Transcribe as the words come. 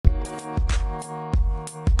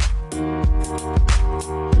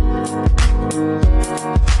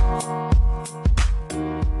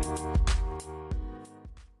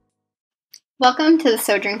Welcome to the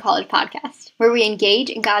Sojourn College podcast, where we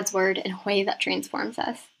engage in God's Word in a way that transforms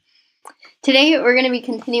us. Today, we're going to be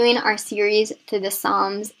continuing our series through the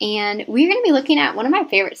Psalms, and we're going to be looking at one of my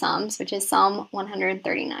favorite Psalms, which is Psalm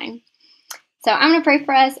 139. So I'm going to pray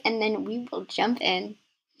for us, and then we will jump in.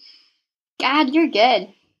 God, you're good.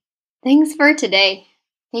 Thanks for today.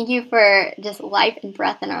 Thank you for just life and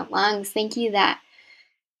breath in our lungs. Thank you that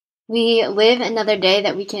we live another day,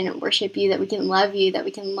 that we can worship you, that we can love you, that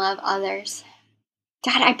we can love others.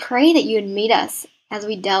 God, I pray that you would meet us as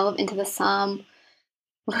we delve into the psalm.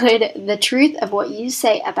 Would the truth of what you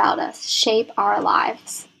say about us shape our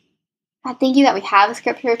lives? God, thank you that we have a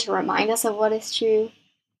scripture to remind us of what is true,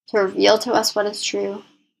 to reveal to us what is true.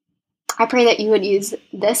 I pray that you would use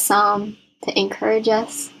this psalm to encourage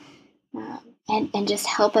us and just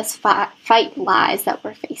help us fight lies that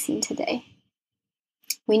we're facing today.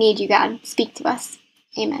 We need you, God. Speak to us.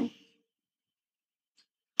 Amen.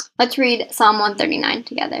 Let's read Psalm 139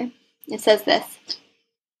 together. It says this: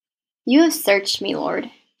 You have searched me,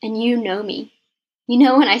 Lord, and you know me. You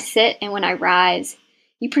know when I sit and when I rise.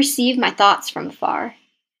 You perceive my thoughts from afar.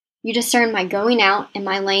 You discern my going out and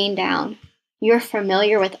my laying down. You are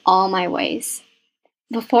familiar with all my ways.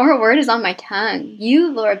 Before a word is on my tongue,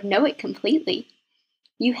 you, Lord, know it completely.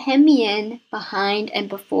 You hem me in behind and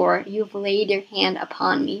before. You have laid your hand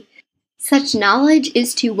upon me. Such knowledge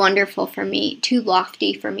is too wonderful for me, too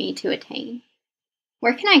lofty for me to attain.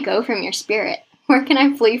 Where can I go from your spirit? Where can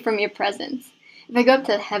I flee from your presence? If I go up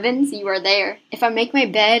to the heavens, you are there. If I make my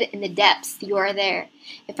bed in the depths, you are there.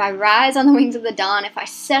 If I rise on the wings of the dawn, if I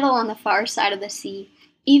settle on the far side of the sea,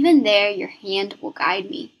 even there your hand will guide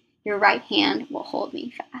me. Your right hand will hold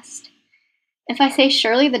me fast. If I say,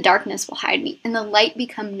 surely the darkness will hide me, and the light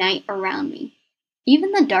become night around me,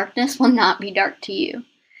 even the darkness will not be dark to you.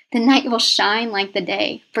 The night will shine like the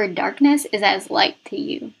day, for darkness is as light to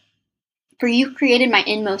you. For you created my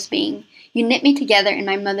inmost being. You knit me together in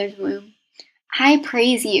my mother's womb. I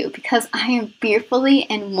praise you because I am fearfully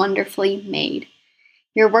and wonderfully made.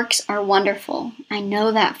 Your works are wonderful. I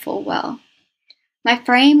know that full well. My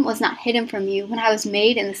frame was not hidden from you when I was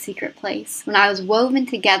made in the secret place, when I was woven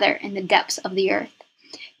together in the depths of the earth.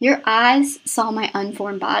 Your eyes saw my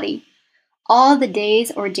unformed body. All the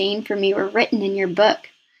days ordained for me were written in your book,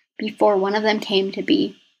 before one of them came to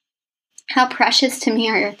be. How precious to me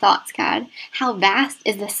are your thoughts, God. How vast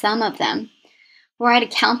is the sum of them. Were I to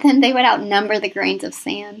count them, they would outnumber the grains of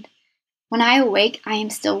sand. When I awake, I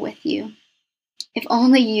am still with you. If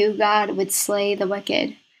only you, God, would slay the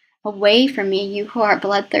wicked. Away from me, you who are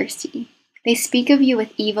bloodthirsty. They speak of you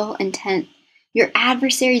with evil intent. Your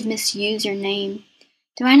adversaries misuse your name.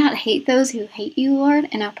 Do I not hate those who hate you, Lord,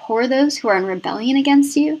 and abhor those who are in rebellion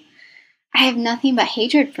against you? I have nothing but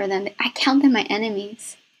hatred for them. I count them my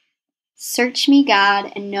enemies. Search me,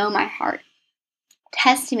 God, and know my heart.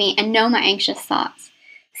 Test me and know my anxious thoughts.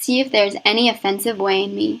 See if there is any offensive way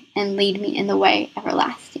in me, and lead me in the way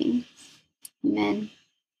everlasting. Amen.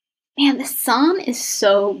 Man, this psalm is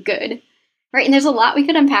so good, right? And there's a lot we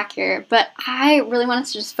could unpack here, but I really want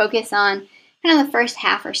us to just focus on kind of the first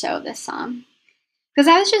half or so of this psalm. Because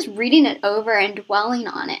I was just reading it over and dwelling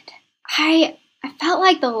on it. I felt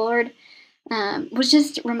like the Lord was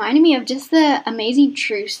just reminding me of just the amazing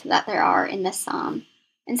truths that there are in this psalm.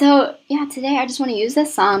 And so, today I just want to use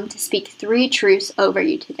this psalm to speak 3 truths over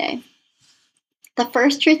you today. The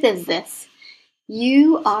first truth is this: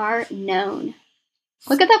 you are known.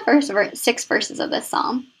 Look at the first 6 verses of this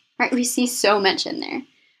psalm, right? We see so much in there,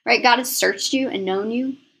 right? God has searched you and known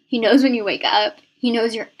you. He knows when you wake up. He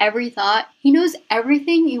knows your every thought. He knows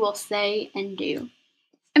everything you will say and do.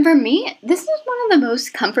 And for me, this is one of the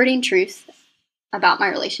most comforting truths about my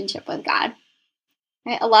relationship with God.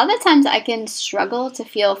 Right? A lot of the times I can struggle to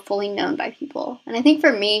feel fully known by people. And I think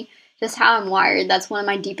for me, just how I'm wired, that's one of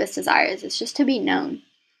my deepest desires, is just to be known.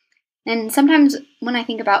 And sometimes when I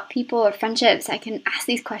think about people or friendships, I can ask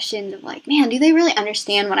these questions of like, man, do they really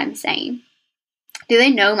understand what I'm saying? Do they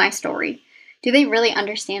know my story? Do they really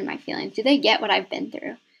understand my feelings? Do they get what I've been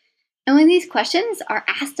through? And when these questions are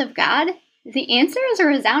asked of God, the answer is a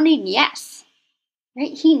resounding yes.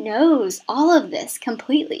 Right? He knows all of this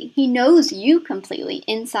completely. He knows you completely,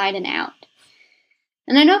 inside and out.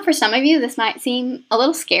 And I know for some of you, this might seem a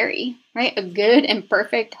little scary, right? A good and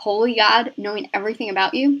perfect, holy God knowing everything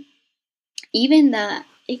about you. Even the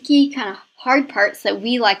icky, kind of hard parts that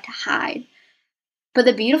we like to hide. But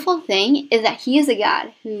the beautiful thing is that He is a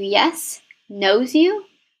God who, yes, knows you,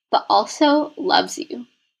 but also loves you.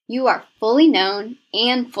 You are fully known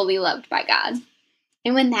and fully loved by God.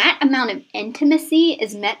 And when that amount of intimacy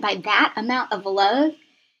is met by that amount of love,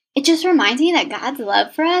 It just reminds me that God's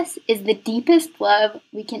love for us is the deepest love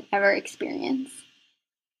we can ever experience.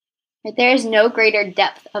 Right? There is no greater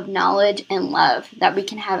depth of knowledge and love that we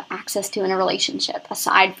can have access to in a relationship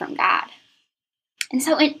aside from God. And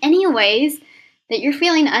so in any ways that you're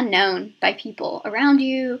feeling unknown by people around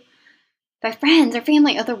you, by friends or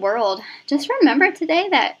family or the world, just remember today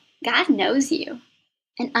that God knows you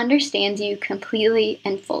and understands you completely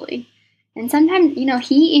and fully. And sometimes,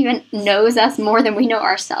 He even knows us more than we know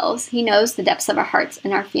ourselves. He knows the depths of our hearts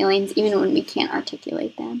and our feelings, even when we can't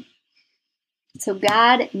articulate them. So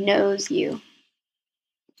God knows you.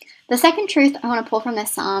 The second truth I want to pull from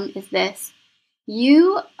this psalm is this: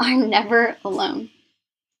 you are never alone.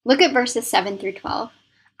 Look at verses 7 through 12.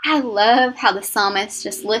 I love how the psalmist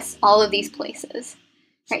just lists all of these places,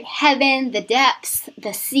 right? Heaven, the depths,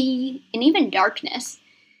 the sea, and even darkness.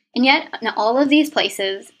 And yet, in all of these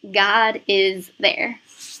places, God is there.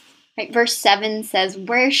 Right? Verse 7 says,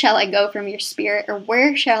 "Where shall I go from your spirit, or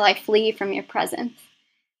where shall I flee from your presence?"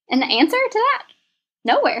 And the answer to that,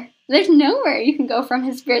 nowhere. There's nowhere you can go from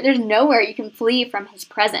His spirit. There's nowhere you can flee from His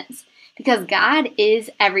presence, because God is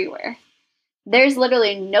everywhere. There's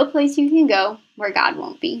literally no place you can go where God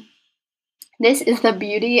won't be. This is the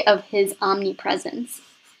beauty of His omnipresence.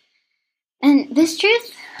 And this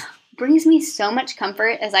truth brings me so much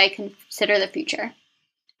comfort as I consider the future,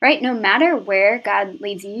 right? No matter where God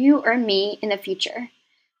leads you or me in the future,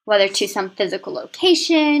 whether to some physical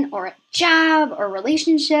location or a job or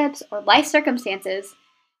relationships or life circumstances,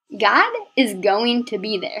 God is going to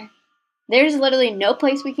be there. There's literally no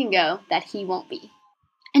place we can go that He won't be.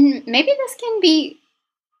 And maybe this can be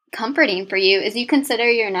comforting for you as you consider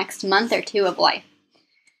your next month or two of life.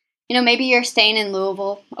 Maybe you're staying in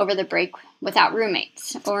Louisville over the break without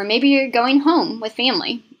roommates, or maybe you're going home with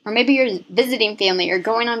family, or maybe you're visiting family or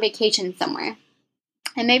going on vacation somewhere.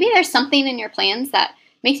 And maybe there's something in your plans that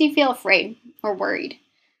makes you feel afraid or worried,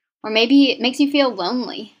 or maybe it makes you feel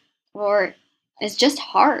lonely, or is just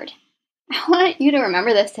hard. I want you to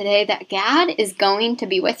remember this today, that God is going to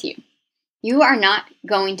be with you. You are not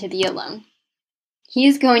going to be alone. He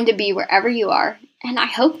is going to be wherever you are, and I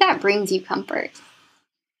hope that brings you comfort.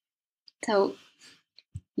 So,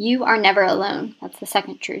 you are never alone. That's the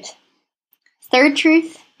second truth. Third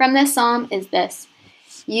truth from this psalm is this: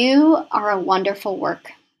 you are a wonderful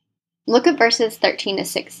work. Look at verses 13 to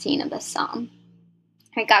 16 of this psalm.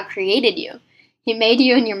 Right, God created you. He made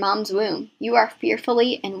you in your mom's womb. You are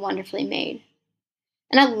fearfully and wonderfully made.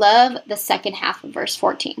 And I love the second half of verse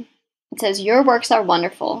 14. It says, your works are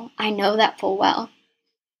wonderful. I know that full well.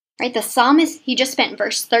 Right, the psalmist, he just spent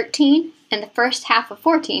verse 13 and the first half of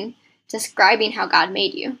 14 describing how God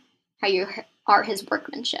made you, how you are His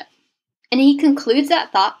workmanship. And he concludes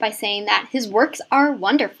that thought by saying that His works are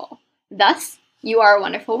wonderful. Thus, you are a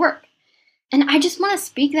wonderful work. And I just want to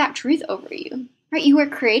speak that truth over you. Right? You were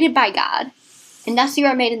created by God, and thus you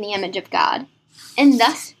are made in the image of God, and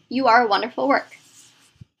thus you are a wonderful work.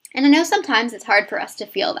 And I know sometimes it's hard for us to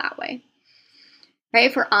feel that way. Right?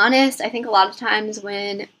 If we're honest, I think a lot of times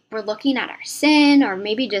when we're looking at our sin or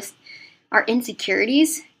maybe just our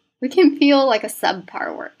insecurities, we can feel like a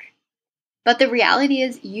subpar work. But the reality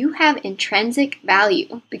is you have intrinsic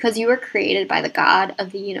value because you were created by the God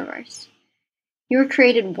of the universe. You were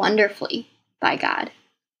created wonderfully by God.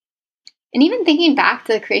 And even thinking back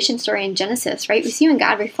to the creation story in Genesis, right? We see when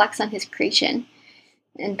God reflects on His creation,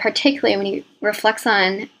 and particularly when He reflects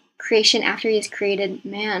on creation after He has created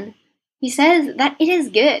man, He says that it is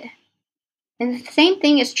good. And the same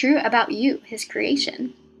thing is true about you, His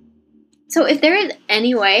creation. So if there is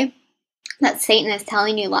any way that Satan is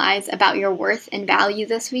telling you lies about your worth and value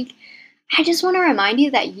this week, I just want to remind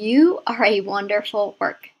you that you are a wonderful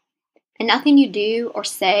work. And nothing you do or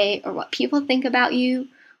say or what people think about you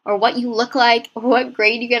or what you look like or what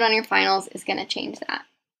grade you get on your finals is going to change that.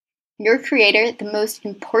 Your Creator, the most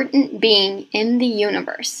important being in the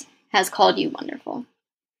universe, has called you wonderful.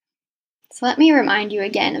 So let me remind you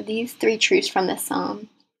again of these three truths from this psalm.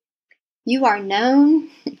 You are known,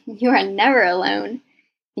 you are never alone,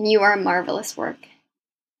 and you are a marvelous work.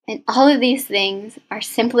 And all of these things are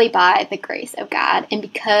simply by the grace of God and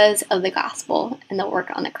because of the gospel and the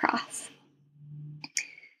work on the cross.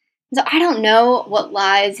 So I don't know what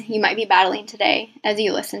lies you might be battling today as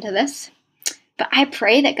you listen to this, but I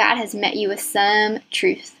pray that God has met you with some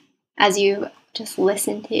truth as you just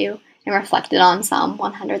listened to and reflected on Psalm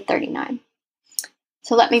 139.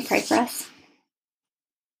 So let me pray for us.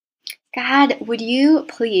 God, would you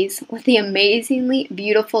please, with the amazingly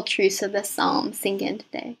beautiful truths of this psalm, sink in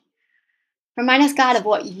today? Remind us, God, of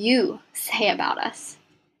what you say about us,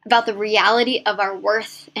 about the reality of our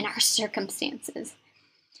worth and our circumstances.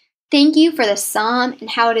 Thank you for this psalm and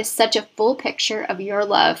how it is such a full picture of your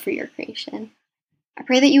love for your creation. I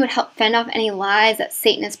pray that you would help fend off any lies that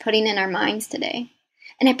Satan is putting in our minds today.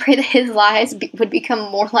 And I pray that his lies would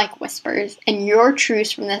become more like whispers, and your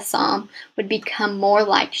truths from this psalm would become more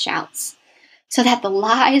like shouts, so that the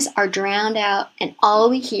lies are drowned out and all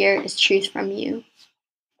we hear is truth from you.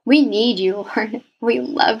 We need you, Lord. We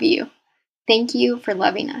love you. Thank you for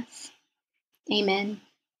loving us. Amen.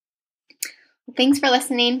 Well, thanks for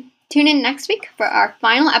listening. Tune in next week for our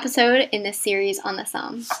final episode in this series on the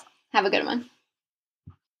Psalms. Have a good one.